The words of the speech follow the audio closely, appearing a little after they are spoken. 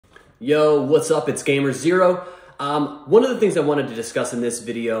Yo, what's up? It's Gamer Zero. One of the things I wanted to discuss in this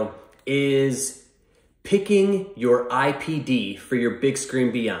video is picking your IPD for your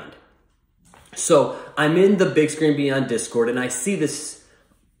Bigscreen Beyond. So I'm in the Bigscreen Beyond Discord and I see this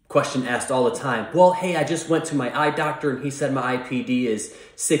question asked all the time. Well, hey, I just went to my eye doctor and he said my IPD is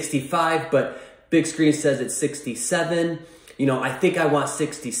 65, but Bigscreen says it's 67. You know, I think I want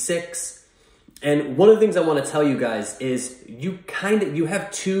 66. And one of the things I want to tell you guys is you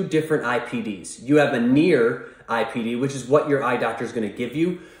have two different IPDs. You have a near IPD, which is what your eye doctor is going to give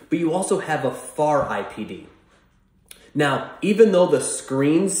you, but you also have a far IPD. Now, even though the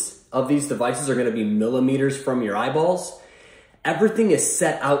screens of these devices are going to be millimeters from your eyeballs, everything is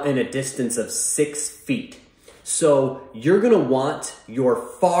set out in a distance of 6 feet. So you're going to want your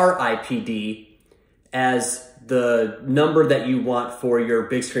far IPD as the number that you want for your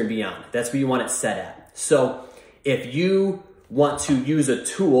Bigscreen Beyond. That's what you want it set at. So if you want to use a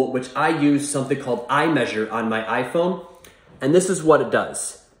tool, which I use something called iMeasure on my iPhone, and this is what it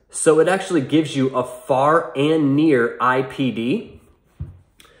does. So it actually gives you a far and near IPD,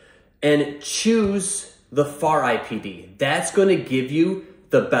 and choose the far IPD. That's going to give you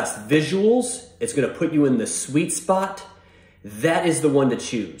the best visuals. It's going to put you in the sweet spot. That is the one to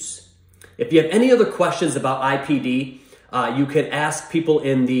choose. If you have any other questions about IPD, you can ask people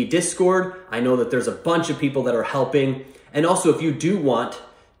in the Discord. I know that there's a bunch of people that are helping. And also, if you do want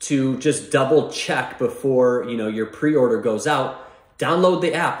to just double check before your pre-order goes out, download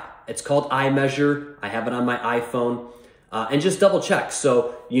the app. It's called iMeasure. I have it on my iPhone. And just double check.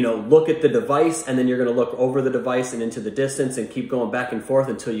 So, look at the device and then you're going to look over the device and into the distance and keep going back and forth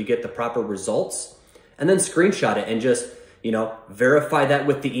until you get the proper results. And then screenshot it and just verify that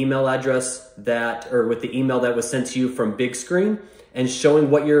with the email address with the email that was sent to you from Bigscreen and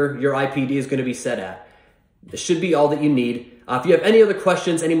showing what your IPD is going to be set at. This should be all that you need. If you have any other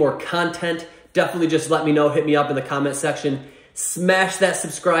questions, any more content, definitely just let me know. Hit me up in the comment section. Smash that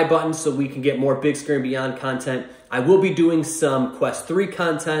subscribe button so we can get more Bigscreen Beyond content. I will be doing some Quest 3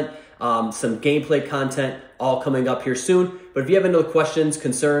 content, some gameplay content, all coming up here soon. But if you have any other questions,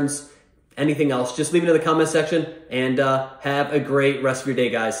 concerns, anything else, just leave it in the comment section and have a great rest of your day,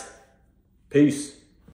 guys. Peace.